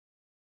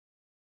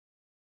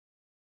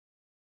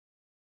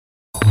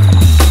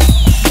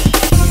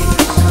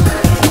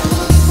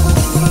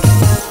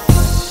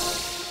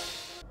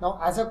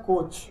as a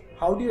coach,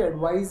 how do you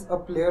advise a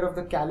player of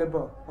the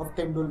caliber of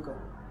Tendulkar?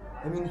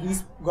 I mean,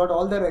 he's got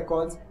all the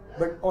records,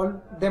 but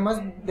there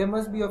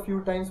must be a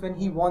few times when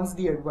he wants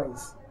the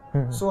advice.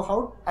 So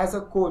how, as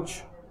a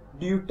coach,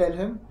 do you tell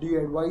him, do you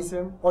advise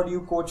him, or do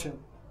you coach him?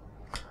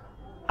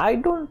 I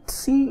don't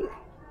see,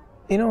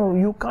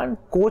 you can't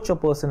coach a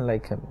person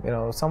like him.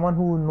 Someone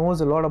who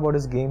knows a lot about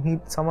his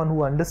game, someone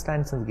who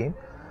understands his game.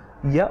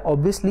 Yeah,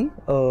 obviously,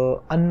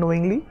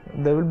 unknowingly,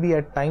 there will be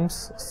at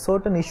times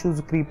certain issues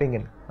creeping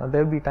in.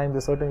 There will be times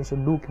that certain issues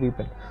do creep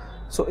in.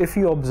 So if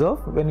you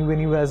observe, when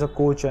you as a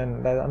coach,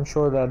 and I'm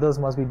sure the others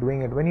must be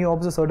doing it, when you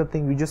observe certain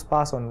things, you just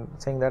pass on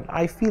saying that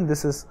I feel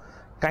this is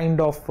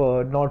kind of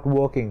not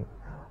working.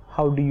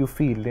 How do you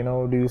feel?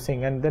 Do you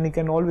think? And then you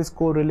can always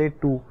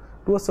correlate to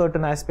a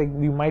certain aspect.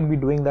 You might be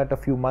doing that a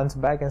few months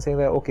back and saying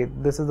that, okay,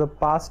 this is the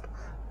past,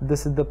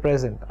 this is the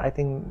present. I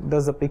think,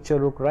 does the picture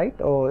look right,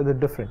 or is it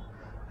different?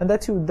 And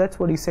that's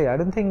what you say. I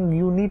don't think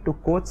you need to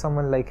coach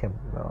someone like him.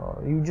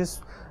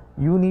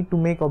 You need to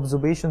make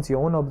observations,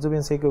 your own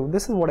observations, say, okay,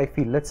 this is what I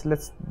feel.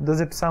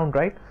 Does it sound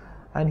right?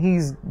 And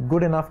he's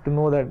good enough to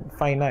know that,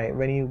 fine,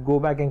 when you go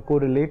back and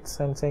correlate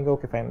and saying,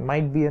 okay, fine,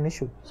 might be an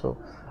issue. So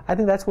I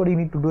think that's what you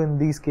need to do in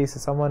these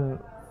cases. Someone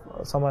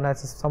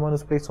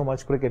who's played so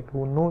much cricket,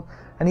 who knows,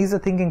 and he's a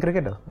thinking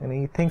cricketer, and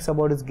he thinks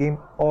about his game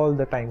all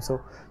the time.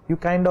 So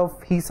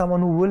he's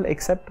someone who will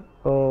accept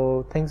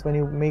things when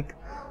you make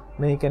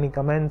any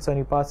comments and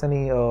you pass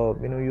any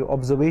your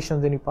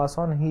observations and you pass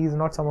on. He is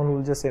not someone who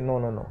will just say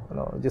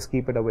no, just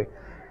keep it away.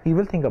 He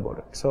will think about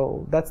it.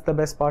 So that's the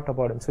best part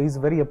about him. So he's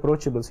very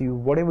approachable. So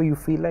whatever you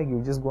feel like,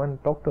 you just go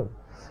and talk to him.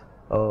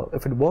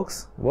 If it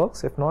works.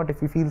 If not, if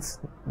he feels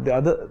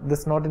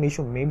that's not an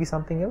issue, maybe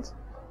something else,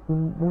 we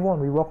move on,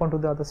 we walk on to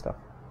the other stuff.